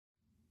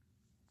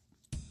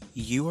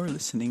You are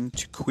listening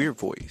to Queer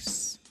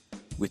Voice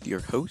with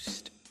your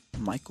host,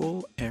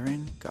 Michael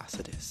Aaron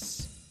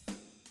Gossidis.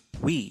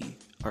 We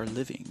are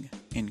living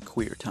in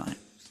queer times.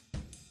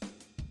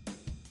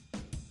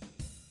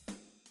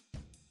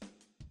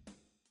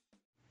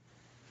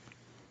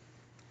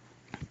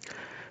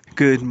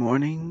 Good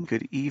morning,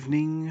 good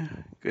evening,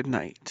 good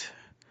night,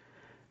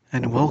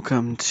 and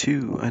welcome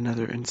to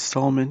another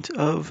installment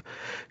of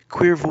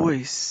Queer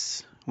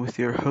Voice with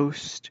your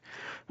host,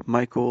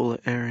 Michael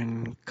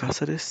Aaron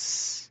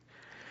Gossidis.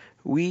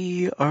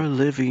 We are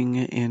living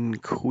in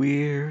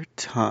queer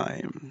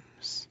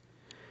times.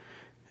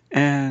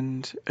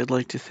 And I'd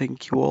like to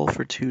thank you all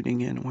for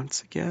tuning in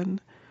once again.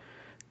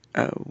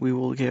 We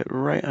will get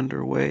right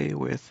underway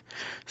with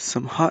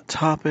some hot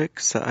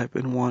topics that I've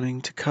been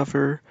wanting to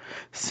cover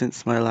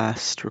since my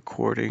last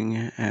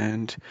recording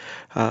and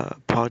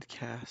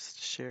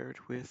podcast shared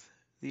with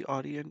the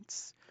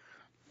audience.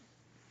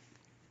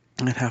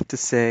 I'd have to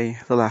say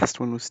the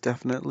last one was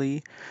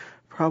definitely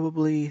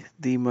probably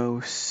the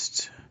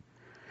most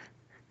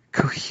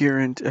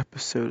coherent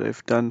episode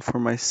I've done for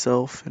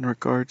myself in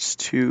regards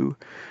to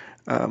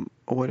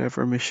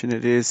whatever mission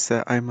it is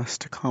that I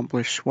must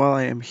accomplish while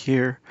I am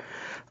here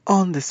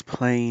on this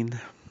plane.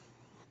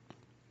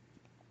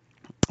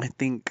 I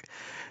think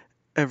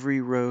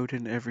every road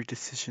and every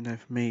decision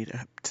I've made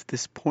up to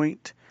this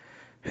point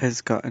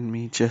has gotten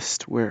me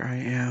just where I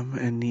am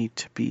and need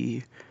to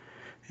be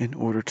in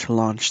order to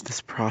launch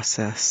this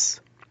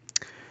process.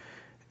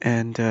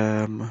 And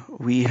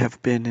we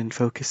have been in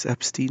focus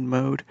Epstein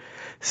mode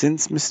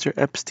since Mr.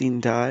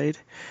 Epstein died.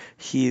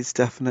 He is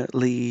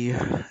definitely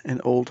an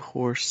old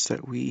horse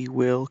that we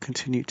will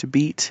continue to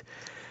beat.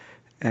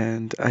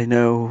 And I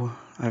know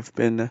I've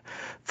been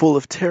full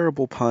of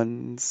terrible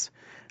puns.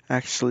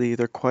 Actually,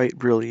 they're quite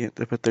brilliant,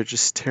 but they're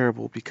just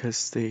terrible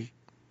because they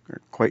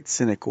are quite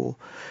cynical.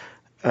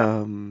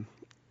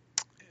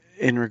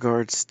 In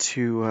regards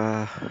to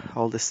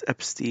all this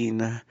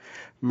Epstein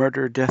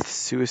murder, death,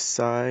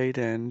 suicide,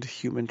 and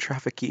human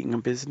trafficking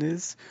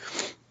business,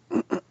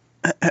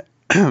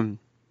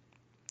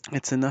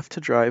 it's enough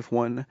to drive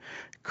one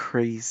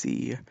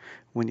crazy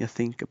when you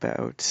think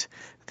about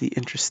the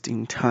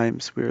interesting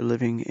times we're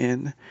living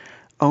in.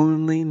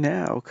 Only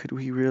now could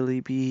we really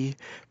be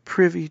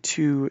privy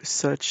to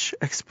such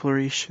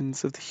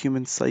explorations of the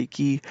human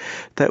psyche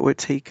that would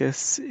take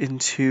us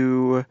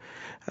into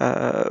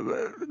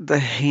the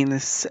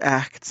heinous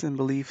acts and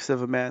beliefs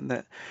of a man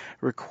that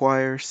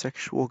requires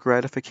sexual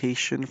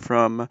gratification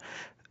from,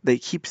 they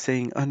keep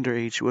saying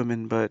underage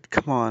women, but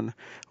come on,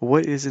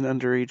 what is an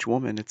underage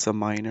woman? It's a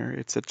minor,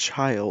 it's a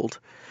child.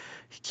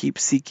 He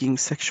keeps seeking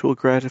sexual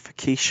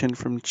gratification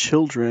from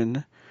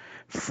children,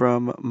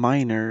 from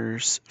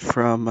minors,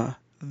 from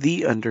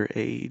the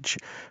underage,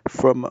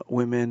 from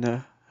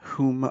women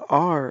whom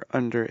are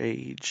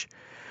underage,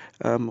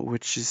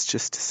 which is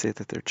just to say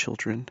that they're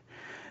children.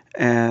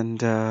 And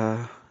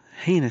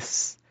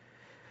heinous.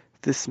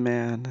 This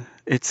man,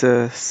 it's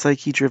a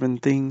psyche-driven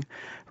thing.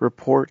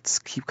 Reports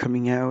keep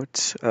coming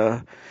out.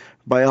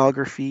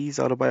 Biographies,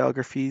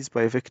 autobiographies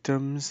by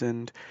victims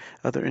and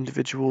other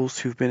individuals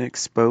who've been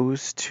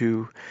exposed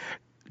to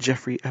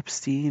Jeffrey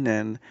Epstein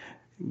and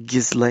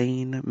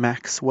Ghislaine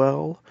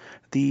Maxwell,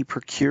 the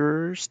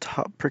procurers,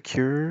 top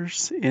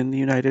procurers in the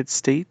United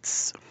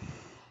States.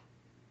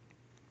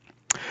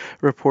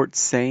 Reports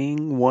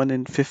saying 1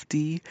 in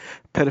 50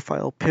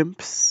 pedophile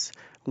pimps,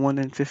 1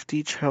 in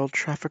 50 child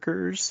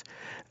traffickers,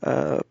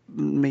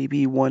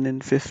 maybe 1 in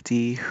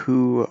 50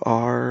 who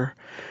are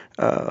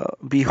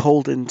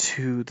beholden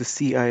to the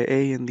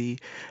CIA and the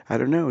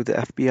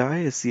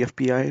FBI. Is the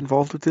FBI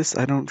involved with this?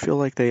 I don't feel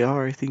like they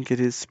are. I think it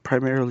is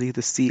primarily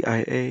the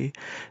CIA,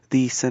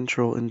 the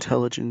Central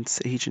Intelligence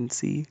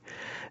Agency.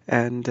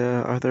 And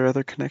are there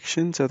other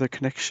connections? Are there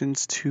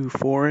connections to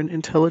foreign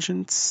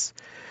intelligence?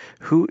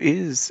 Who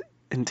is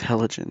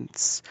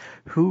intelligence?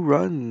 Who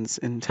runs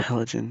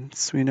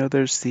intelligence? We know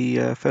there's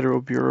the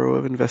Federal Bureau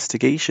of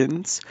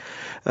Investigations.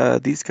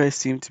 These guys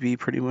seem to be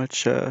pretty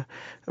much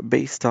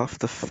based off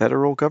the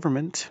federal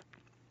government.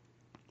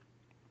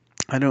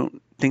 I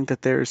don't think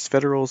that there's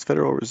Federal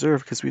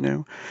Reserve, because we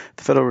know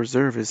the Federal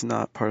Reserve is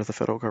not part of the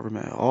federal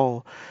government at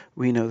all.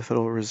 We know the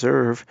Federal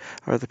Reserve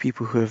are the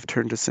people who have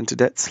turned us into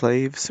debt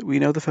slaves. We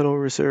know the Federal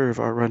Reserve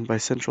are run by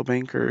central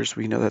bankers.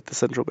 We know that the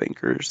central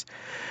bankers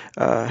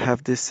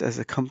have this as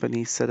a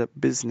company set up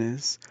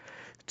business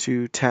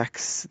to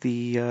tax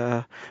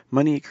the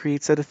money it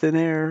creates out of thin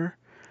air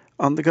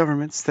on the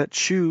governments that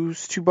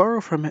choose to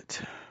borrow from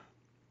it.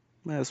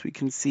 As we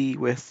can see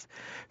with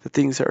the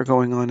things that are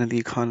going on in the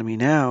economy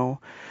now,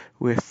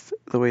 with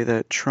the way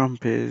that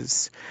Trump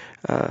is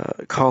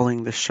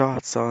calling the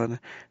shots on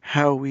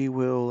how we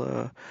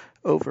will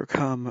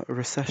overcome a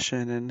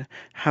recession and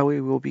how we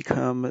will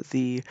become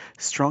the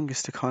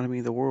strongest economy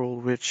in the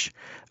world, which,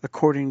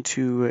 according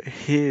to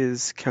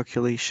his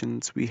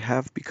calculations, we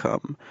have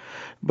become.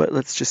 But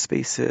let's just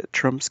face it,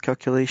 Trump's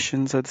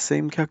calculations are the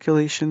same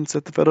calculations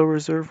that the Federal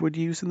Reserve would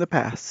use in the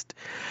past.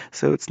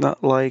 So it's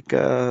not like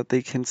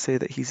they can say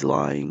that he's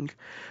lying.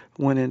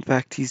 when in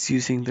fact he's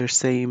using their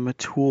same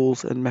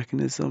tools and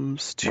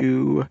mechanisms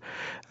to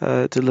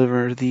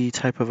deliver the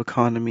type of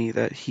economy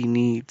that he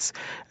needs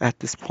at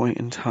this point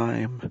in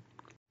time.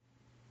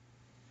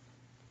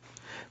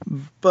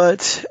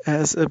 But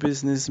as a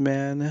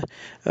businessman,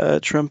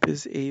 Trump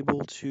is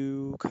able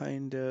to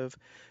kind of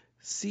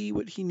see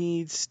what he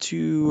needs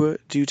to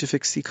do to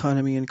fix the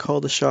economy and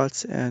call the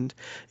shots, and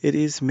it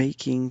is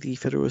making the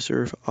Federal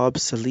Reserve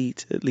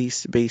obsolete, at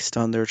least based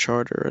on their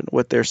charter and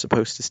what they're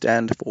supposed to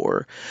stand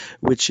for,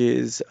 which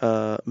is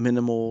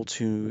minimal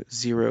to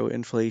zero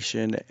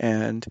inflation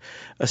and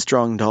a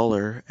strong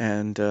dollar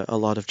and a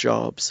lot of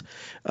jobs,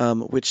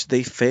 which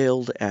they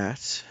failed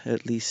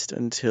at least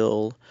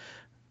until,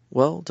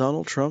 well,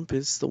 Donald Trump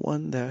is the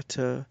one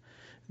that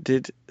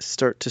did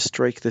start to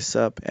strike this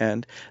up,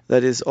 and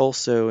that is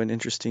also an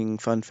interesting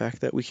fun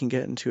fact that we can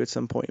get into at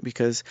some point,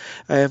 because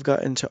I have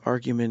got into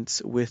arguments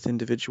with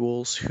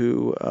individuals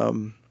who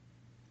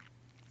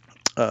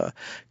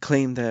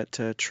claim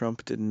that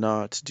Trump did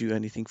not do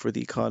anything for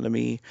the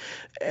economy,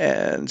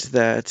 and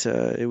that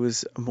it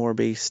was more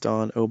based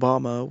on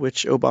Obama,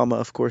 which Obama,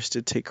 of course,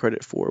 did take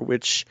credit for,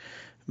 which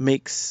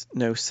makes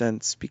no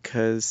sense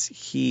because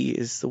he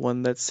is the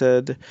one that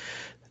said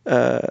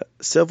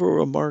several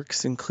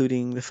remarks,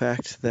 including the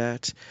fact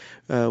that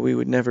we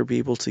would never be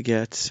able to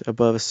get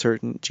above a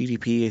certain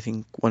GDP, I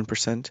think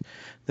 1%,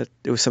 that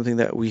it was something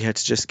that we had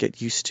to just get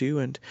used to,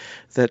 and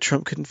that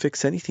Trump couldn't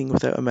fix anything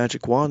without a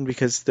magic wand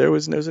because there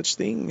was no such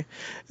thing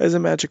as a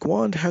magic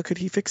wand. How could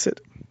he fix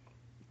it?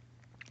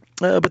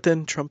 But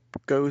then Trump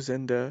goes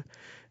and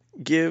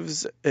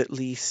gives at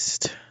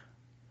least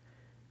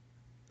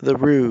the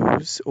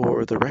ruse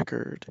or the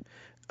record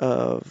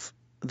of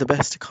the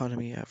best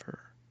economy ever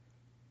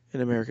in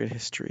American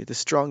history, the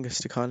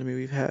strongest economy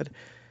we've had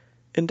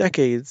in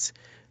decades.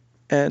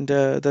 And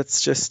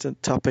that's just a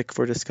topic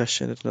for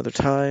discussion at another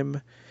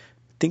time.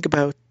 Think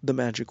about the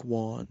magic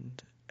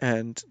wand,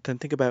 and then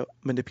think about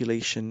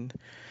manipulation,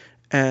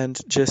 and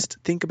just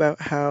think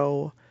about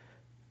how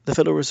the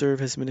Federal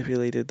Reserve has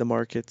manipulated the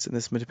markets and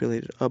has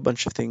manipulated a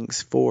bunch of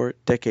things for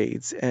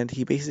decades, and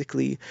he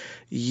basically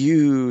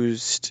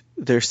used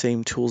their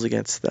same tools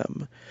against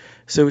them.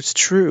 So it's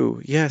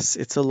true, yes,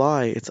 it's a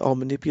lie, it's all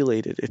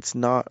manipulated, it's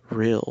not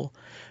real.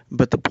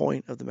 But the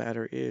point of the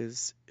matter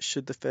is,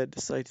 should the Fed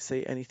decide to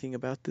say anything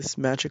about this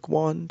magic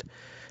wand,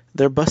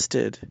 they're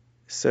busted.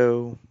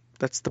 So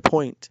that's the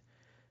point.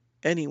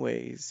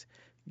 Anyways,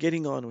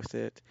 getting on with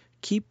it,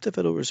 keep the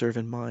Federal Reserve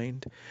in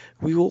mind.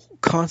 We will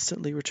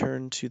constantly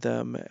return to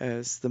them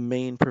as the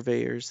main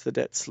purveyors, the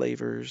debt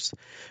slavers,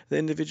 the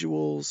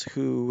individuals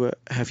who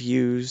have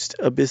used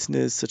a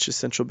business such as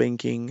central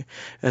banking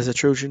as a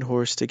Trojan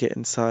horse to get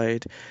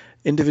inside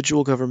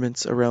individual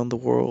governments around the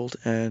world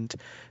and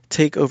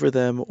take over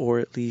them, or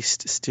at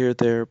least steer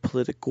their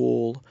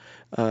political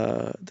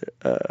uh,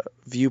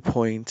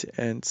 viewpoint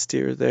and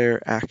steer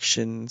their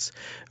actions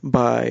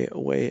by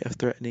way of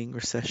threatening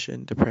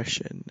recession,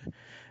 depression,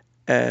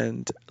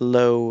 and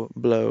low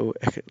blow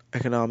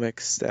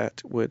economics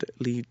that would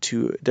lead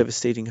to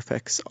devastating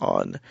effects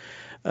on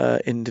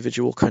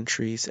individual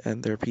countries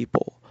and their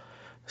people.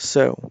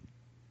 So,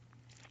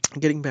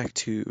 getting back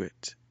to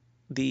it,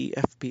 the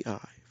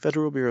FBI,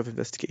 Federal Bureau of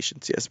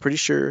Investigations, yes, pretty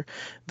sure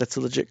that's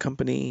a legit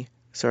company.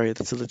 Sorry,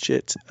 that's a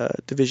legit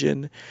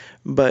division,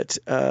 but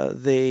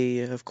they,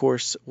 of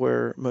course,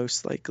 were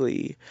most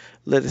likely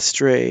led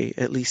astray,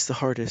 at least the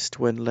hardest,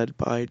 when led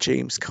by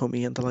James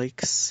Comey and the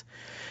likes.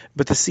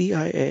 But the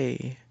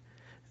CIA,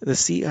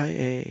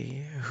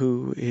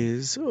 who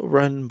is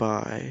run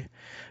by,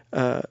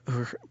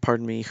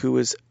 who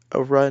was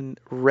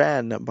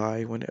ran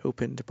by when it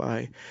opened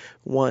by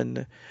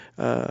one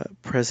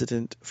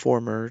President,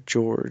 former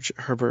George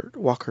Herbert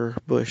Walker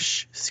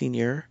Bush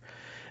Sr.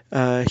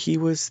 He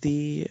was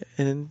an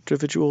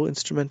individual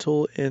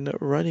instrumental in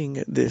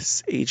running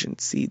this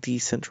agency, the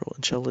Central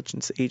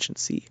Intelligence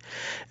Agency,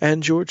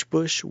 and George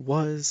Bush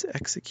was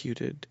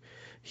executed.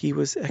 He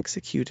was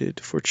executed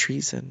for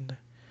treason.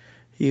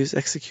 He was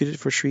executed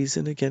for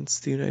treason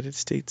against the United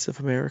States of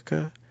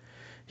America.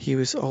 He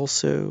was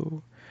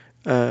also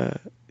uh,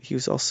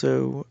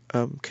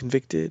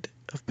 convicted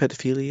of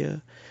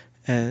pedophilia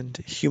and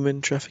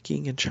human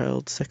trafficking and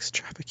child sex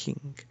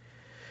trafficking.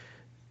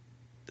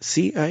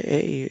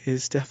 CIA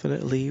is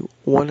definitely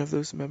one of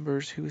those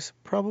members who's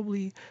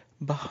probably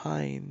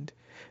behind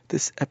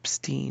this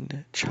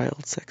Epstein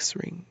child sex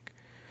ring.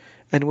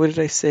 And what did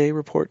I say?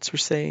 Reports were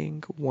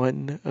saying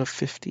 1 of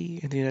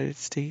 50 in the United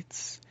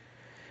States.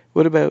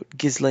 What about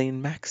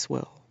Ghislaine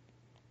Maxwell,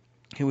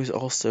 who was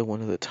also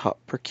one of the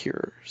top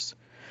procurers,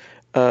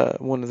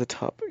 one of the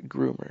top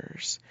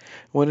groomers,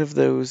 one of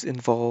those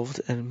involved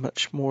and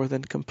much more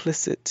than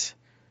complicit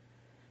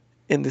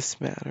in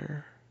this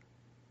matter?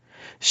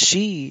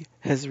 She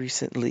has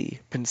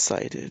recently been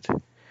cited,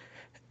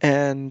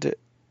 and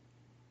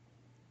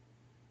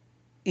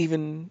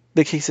even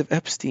the case of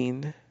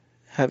Epstein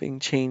having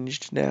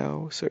changed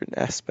now certain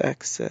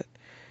aspects, that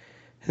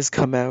has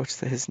come out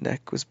that his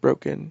neck was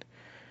broken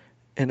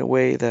in a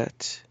way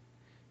that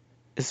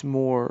is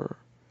more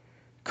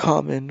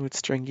common with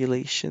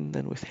strangulation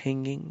than with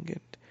hanging,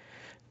 and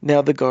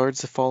now the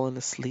guards have fallen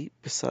asleep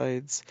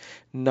besides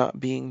not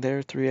being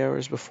there 3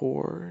 hours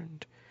before,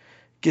 and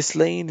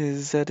Ghislaine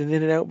is at an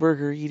In-N-Out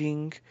Burger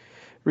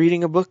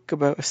reading a book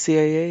about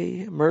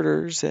CIA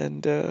murders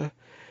and,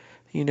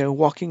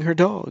 walking her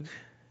dog.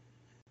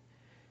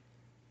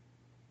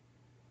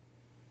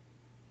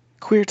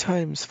 Queer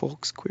times,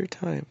 folks, queer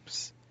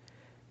times.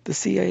 The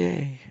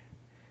CIA,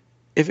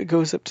 if it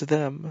goes up to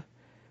them,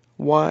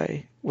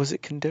 why was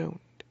it condoned?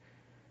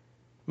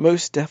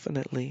 Most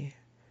definitely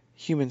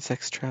human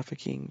sex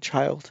trafficking,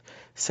 child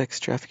sex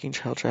trafficking,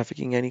 child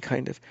trafficking, any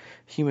kind of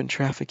human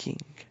trafficking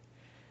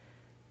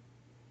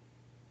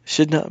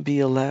should not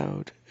be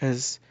allowed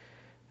as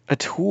a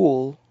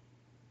tool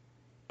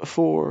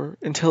for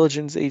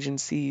intelligence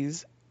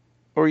agencies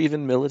or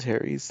even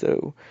militaries,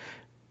 though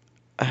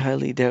I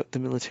highly doubt the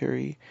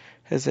military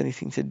has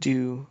anything to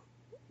do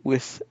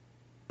with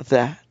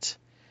that.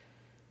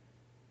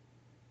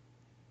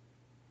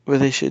 But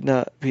they should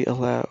not be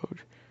allowed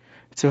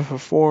to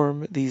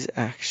perform these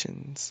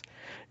actions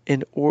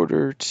in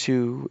order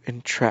to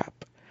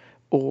entrap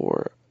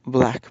or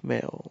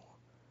blackmail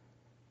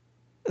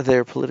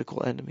their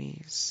political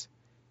enemies.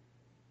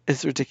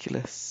 It's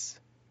ridiculous.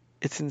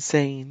 It's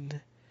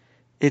insane.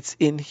 It's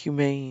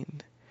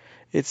inhumane.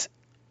 It's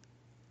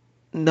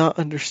not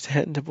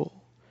understandable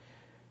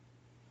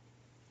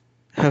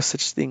how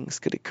such things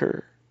could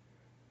occur.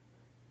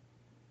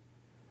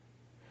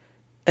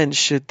 And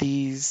should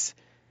these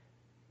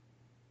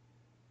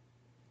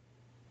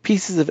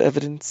pieces of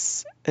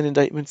evidence and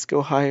indictments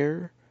go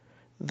higher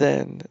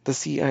than the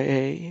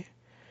CIA?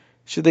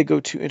 Should they go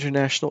to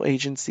international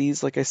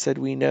agencies? Like I said,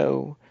 we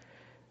know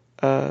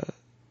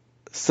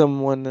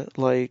someone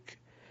like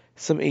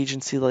some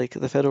agency like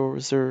the Federal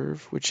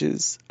Reserve, which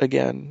is,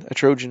 again, a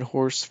Trojan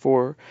horse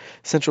for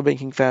central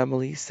banking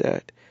families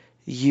that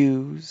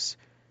use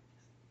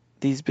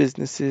these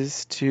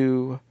businesses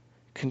to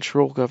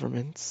control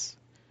governments,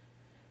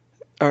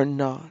 are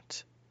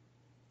not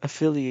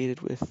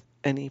affiliated with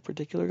any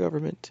particular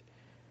government.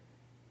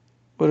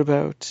 What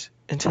about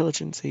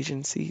intelligence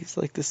agencies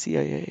like the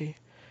CIA?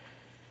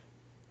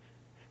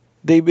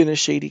 They've been a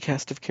shady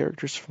cast of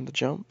characters from the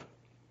jump.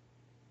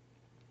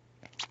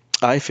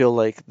 I feel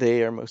like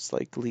they are most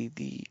likely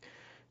the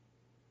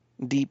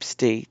deep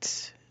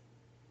state,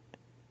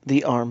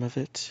 the arm of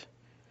it.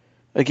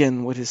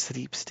 Again, what is the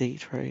deep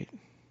state, right?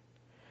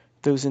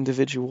 Those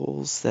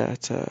individuals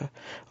that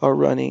are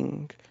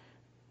running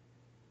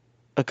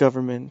a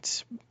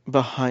government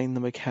behind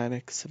the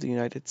mechanics of the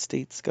United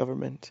States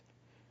government.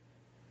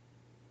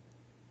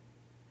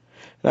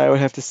 And I would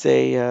have to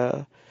say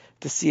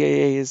the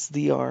CIA is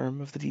the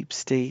arm of the deep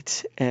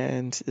state,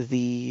 and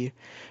the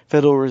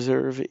Federal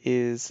Reserve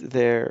is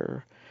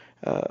their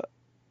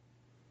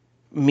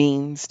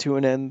means to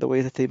an end, the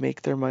way that they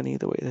make their money,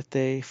 the way that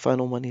they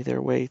funnel money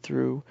their way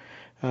through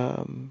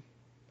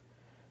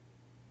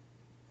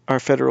our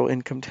federal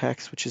income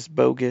tax, which is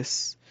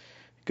bogus,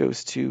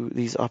 goes to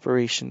these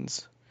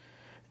operations.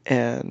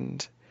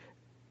 And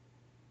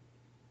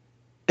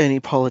any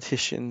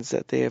politicians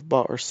that they have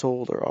bought or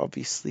sold are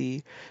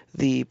obviously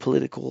the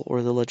political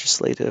or the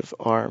legislative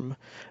arm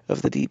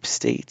of the deep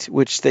state,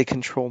 which they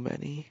control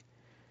many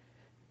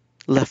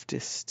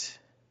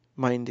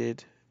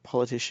leftist-minded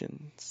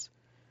politicians.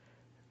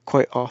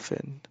 Quite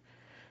often,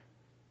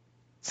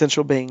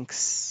 central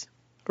banks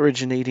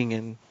originating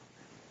in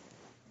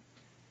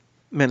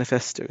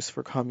manifestos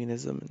for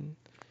communism, and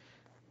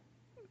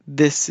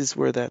this is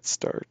where that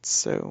starts.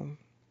 So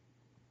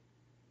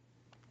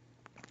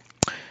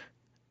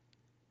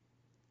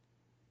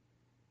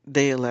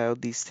they allowed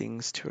these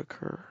things to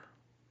occur.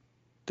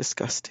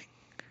 Disgusting.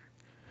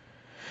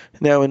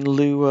 Now, in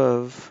lieu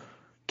of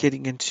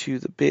getting into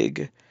the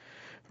big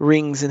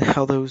rings and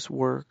how those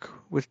work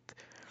with,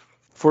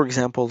 for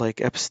example, like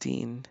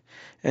Epstein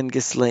and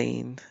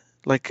Ghislaine,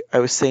 like I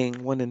was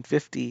saying, 1 in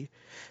 50,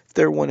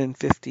 they're 1 in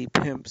 50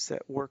 pimps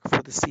that work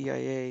for the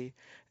CIA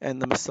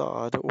and the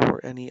Mossad or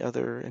any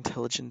other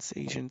intelligence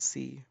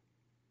agency.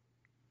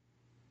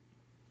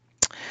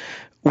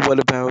 What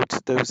about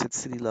those at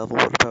city level?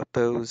 What about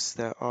those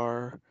that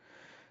are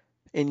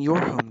in your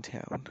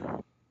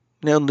hometown?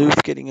 Now,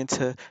 Luke, getting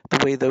into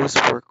the way those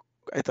work,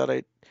 I thought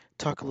I'd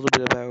talk a little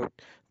bit about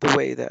the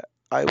way that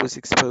I was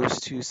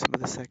exposed to some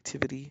of this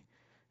activity.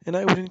 And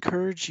I would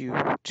encourage you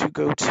to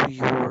go to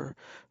your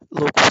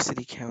local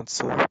city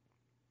council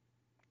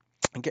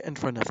and get in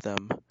front of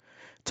them.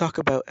 Talk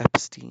about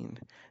Epstein.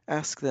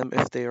 Ask them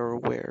if they are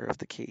aware of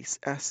the case.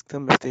 Ask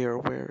them if they are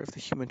aware of the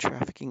human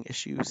trafficking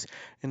issues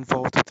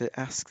involved with it.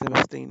 Ask them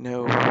if they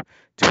know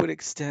to what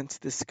extent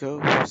this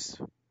goes.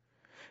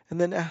 And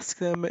then ask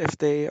them if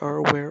they are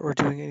aware or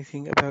doing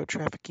anything about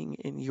trafficking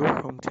in your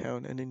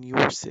hometown and in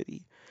your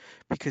city,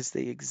 because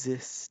they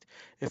exist.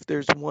 If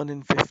there's 1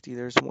 in 50,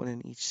 there's 1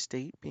 in each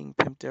state being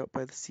pimped out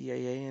by the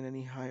CIA and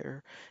any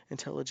higher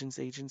intelligence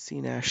agency,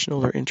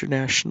 national or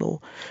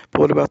international. But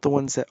what about the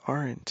ones that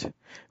aren't?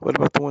 What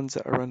about the ones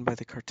that are run by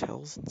the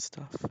cartels and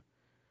stuff?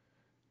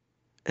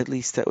 At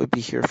least that would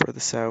be here for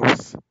the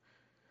South.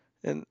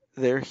 and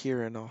they're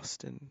here in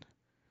Austin.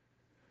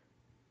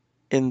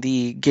 In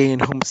the gay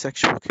and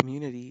homosexual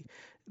community,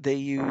 they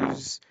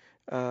use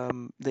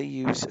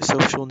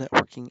social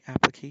networking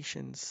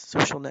applications,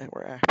 social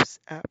network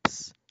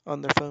apps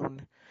on their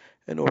phone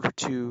in order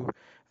to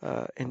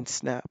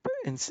entrap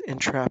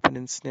and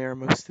ensnare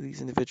most of these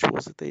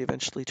individuals that they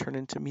eventually turn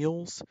into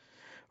mules,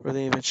 or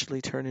they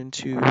eventually turn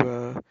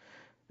into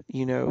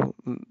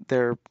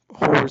they're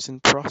whores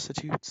and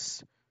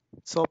prostitutes.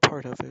 It's all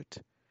part of it.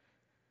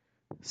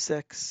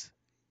 Sex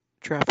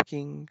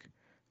trafficking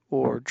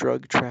or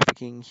drug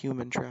trafficking,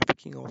 human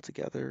trafficking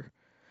altogether.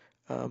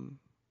 Um,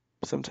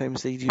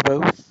 Sometimes they do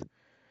both.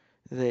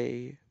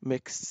 They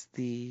mix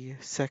the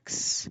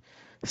sex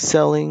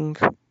selling,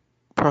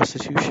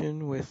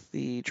 prostitution with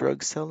the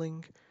drug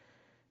selling.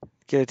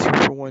 Get a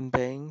 2-for-1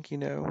 bang,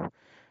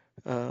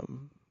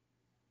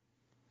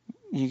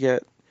 You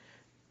get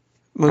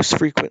most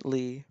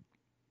frequently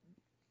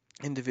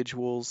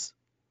individuals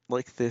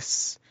like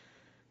this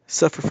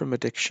suffer from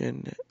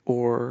addiction,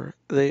 or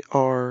they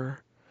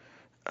are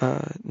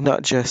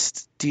not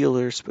just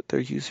dealers, but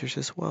they're users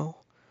as well.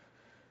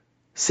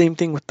 Same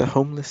thing with the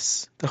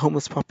homeless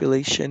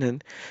population,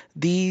 and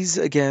these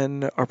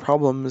again are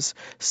problems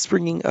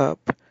springing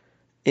up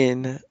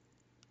in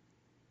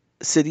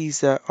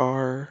cities that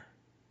are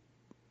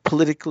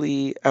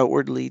politically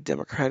outwardly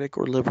democratic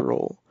or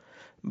liberal,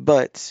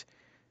 but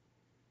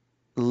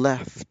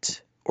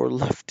left or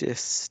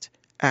leftist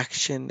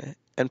action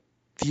and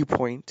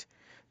viewpoint,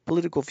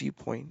 political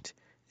viewpoint,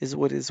 is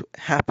what is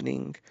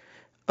happening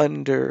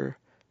under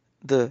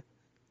the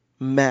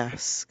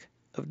mask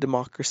of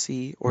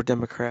democracy or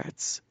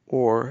Democrats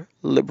or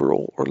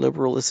liberal or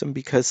liberalism,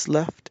 because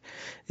left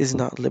is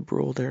not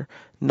liberal. They're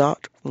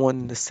not one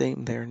and the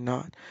same. They're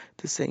not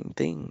the same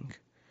thing.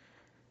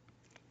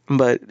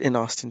 But in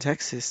Austin,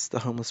 Texas, the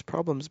homeless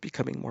problem is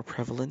becoming more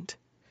prevalent.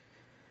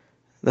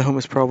 The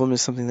homeless problem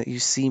is something that you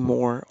see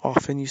more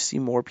often. You see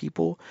more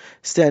people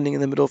standing in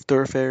the middle of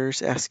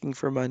thoroughfares asking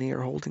for money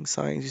or holding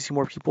signs. You see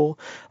more people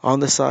on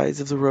the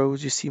sides of the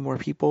roads. You see more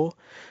people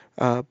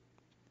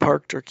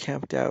parked or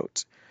camped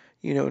out,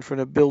 in front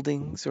of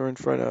buildings or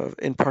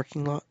in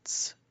parking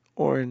lots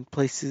or in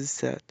places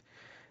that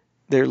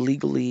they're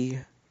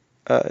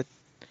uh,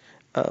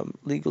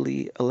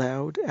 legally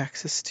allowed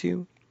access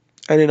to.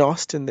 And in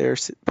Austin, they're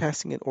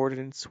passing an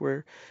ordinance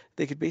where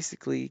they could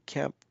basically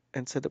camp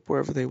and set up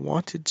wherever they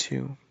wanted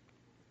to.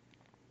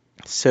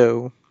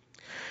 So,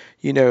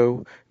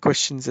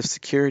 questions of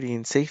security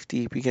and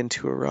safety begin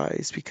to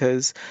arise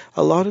because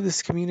a lot of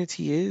this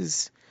community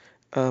is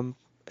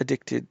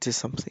addicted to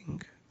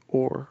something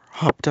or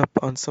hopped up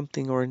on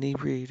something or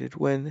inebriated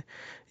when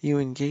you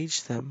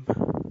engage them.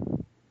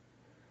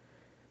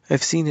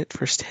 I've seen it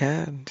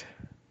firsthand.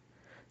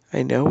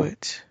 I know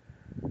it.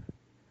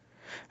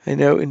 I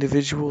know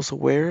individuals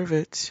aware of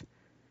it.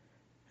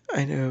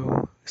 I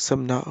know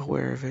some not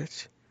aware of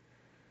it.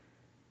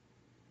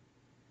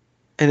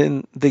 And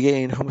in the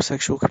gay and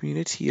homosexual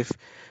community, if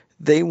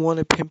they want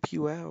to pimp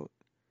you out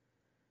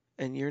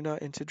and you're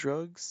not into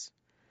drugs,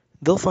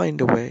 they'll find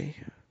a way.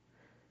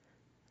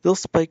 They'll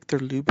spike their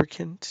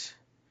lubricant.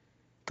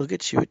 They'll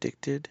get you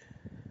addicted.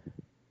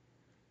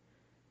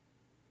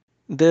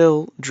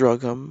 They'll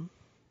drug them.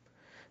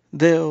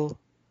 They'll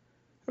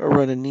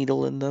run a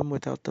needle in them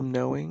without them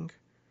knowing.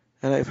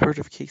 And I've heard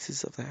of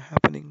cases of that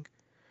happening.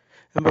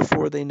 And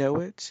before they know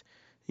it,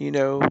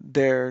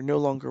 they're no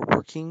longer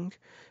working.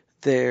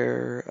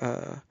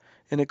 They're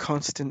in a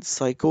constant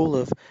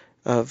cycle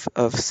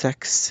of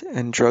sex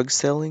and drug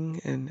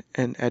selling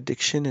and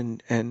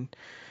addiction and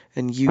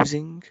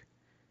using.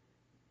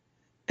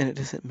 And it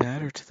doesn't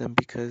matter to them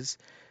because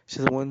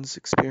to the ones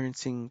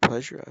experiencing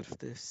pleasure out of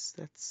this,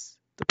 that's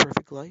the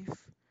perfect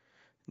life.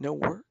 No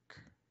work,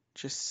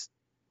 just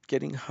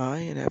getting high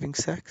and having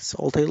sex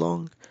all day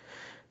long.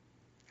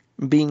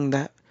 Being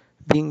that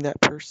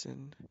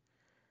person,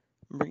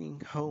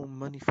 bringing home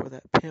money for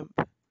that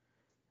pimp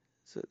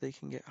so that they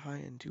can get high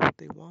and do what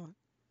they want.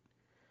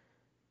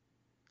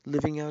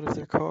 Living out of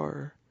their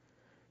car,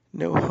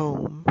 no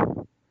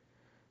home,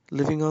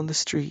 living on the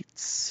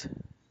streets,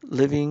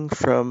 living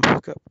from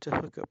hookup to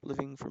hookup,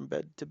 living from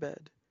bed to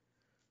bed.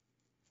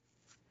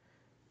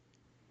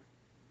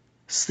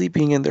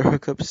 Sleeping in their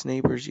hookup's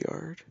neighbor's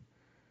yard.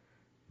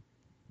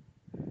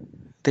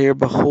 They are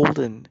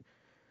beholden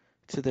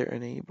to their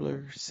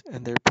enablers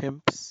and their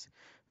pimps.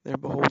 They're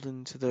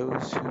beholden to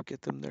those who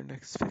get them their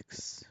next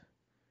fix.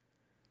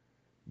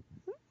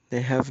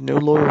 They have no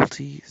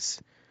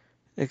loyalties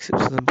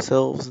except to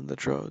themselves and the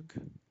drug.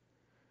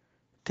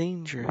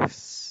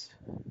 Dangerous.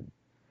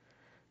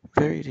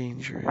 Very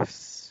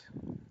dangerous.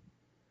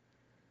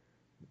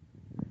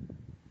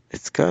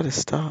 It's gotta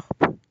stop.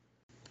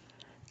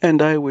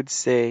 And I would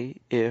say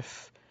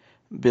if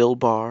Bill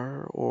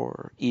Barr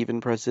or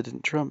even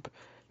President Trump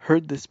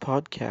heard this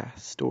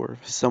podcast, or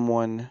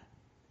someone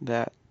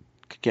that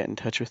could get in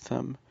touch with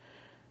them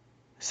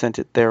sent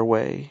it their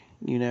way,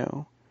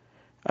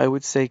 I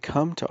would say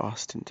come to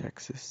Austin,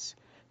 Texas.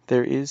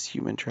 There is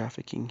human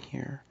trafficking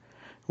here.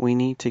 We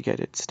need to get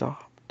it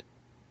stopped.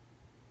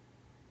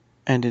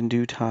 And in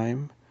due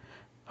time,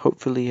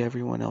 hopefully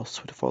everyone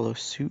else would follow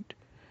suit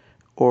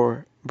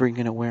or bring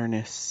an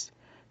awareness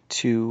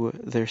to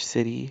their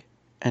city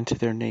and to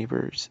their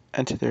neighbors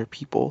and to their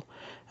people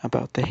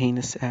about the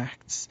heinous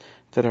acts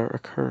that are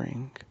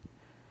occurring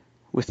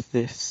with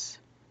this.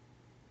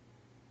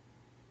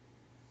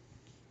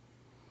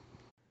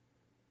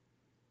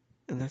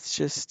 And that's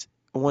just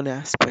one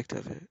aspect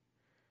of it.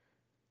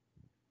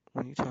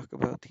 When you talk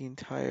about the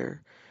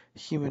entire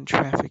human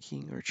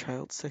trafficking or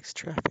child sex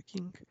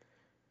trafficking,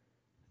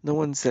 the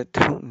ones that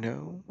don't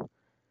know,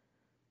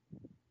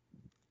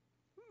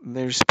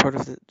 there's part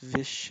of the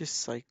vicious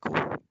cycle.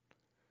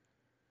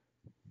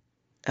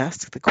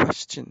 Ask the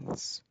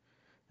questions.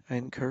 I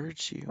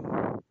encourage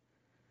you.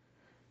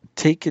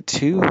 Take it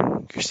to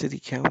your city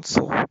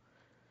council.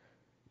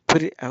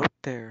 Put it out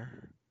there.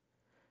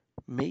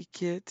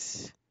 Make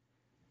it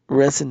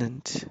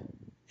resonant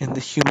in the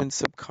human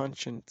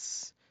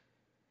subconscious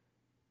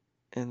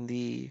and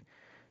the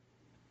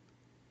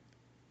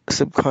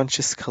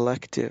subconscious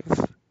collective.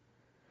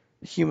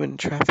 Human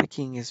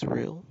trafficking is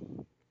real.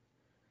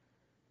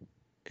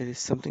 It is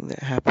something that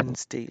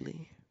happens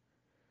daily.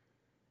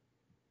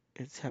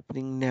 It's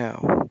happening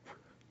now.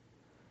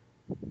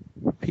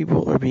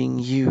 People are being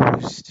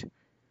used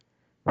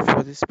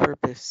for this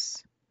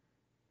purpose,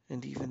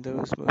 and even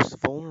those most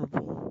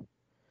vulnerable,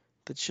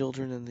 the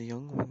children and the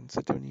young ones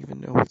that don't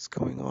even know what's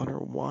going on or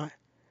why.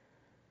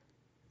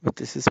 But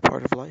this is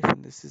part of life,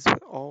 and this is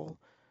what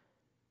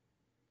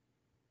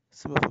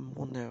some of them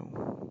will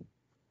know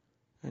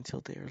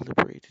until they are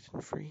liberated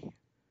and free.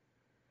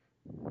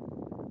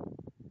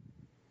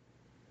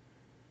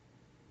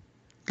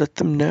 Let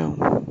them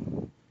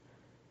know.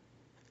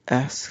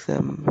 Ask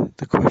them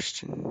the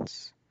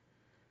questions.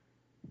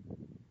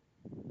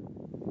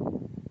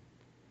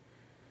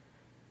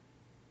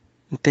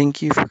 And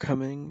thank you for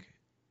coming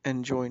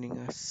and joining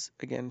us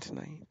again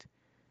tonight,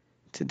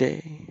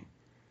 today,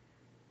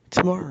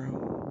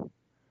 tomorrow,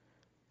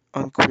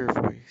 on Queer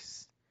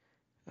Voice.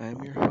 I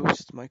am your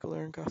host, Michael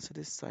Aaron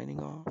Gossidis, signing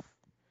off.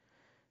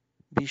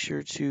 Be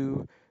sure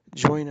to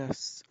join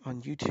us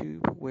on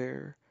YouTube,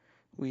 where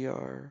we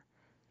are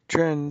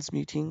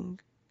transmuting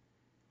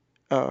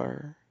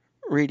our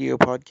radio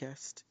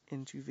podcast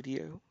into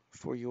video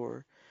for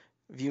your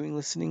viewing,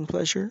 listening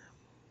pleasure,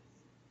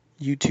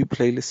 YouTube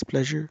playlist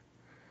pleasure,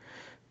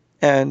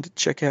 and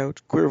check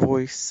out Queer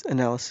Voice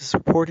Analysis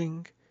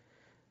Reporting,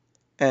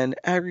 an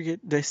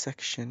aggregate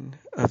dissection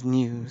of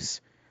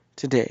news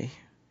today.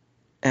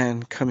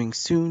 And coming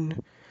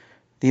soon,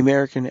 the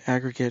American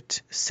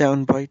Aggregate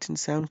Soundbite and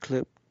Sound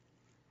Clip,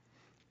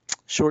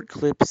 short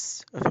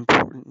clips of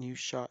important news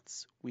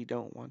shots we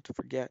don't want to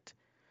forget.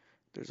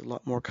 There's a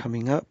lot more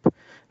coming up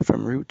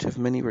from Root of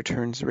Many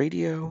Returns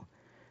Radio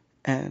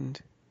and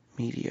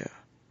media.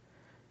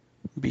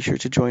 Be sure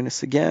to join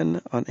us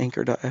again on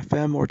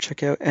Anchor.fm or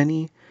check out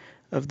any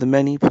of the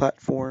many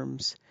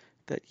platforms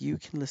that you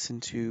can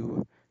listen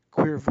to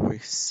Queer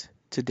Voice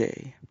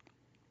today.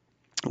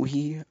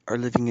 We are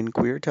living in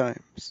queer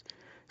times,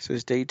 so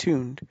stay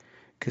tuned,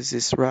 because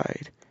this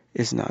ride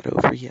is not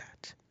over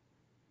yet.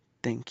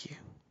 Thank you,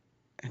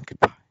 and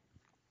goodbye.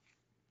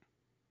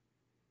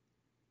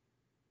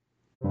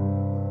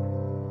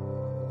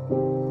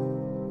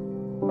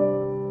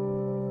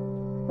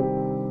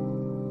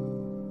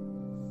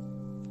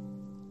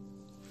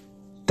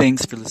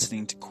 Thanks for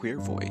listening to Queer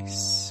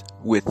Voice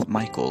with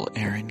Michael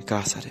Aaron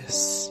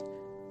Gossidis.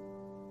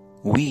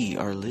 We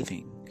are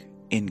living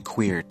in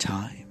queer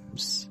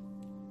times.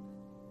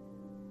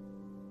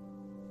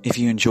 If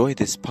you enjoy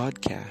this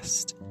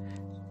podcast,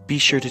 be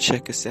sure to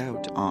check us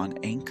out on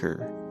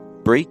Anchor,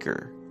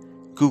 Breaker,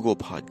 Google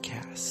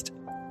Podcast,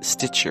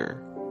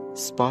 Stitcher,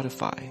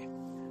 Spotify,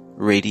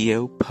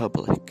 Radio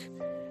Public,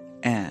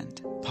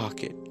 and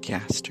Pocket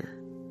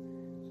Caster.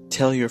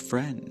 Tell your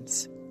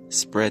friends,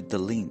 spread the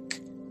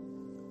link,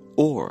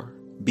 or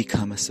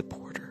become a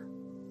supporter.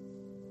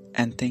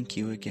 And thank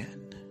you again.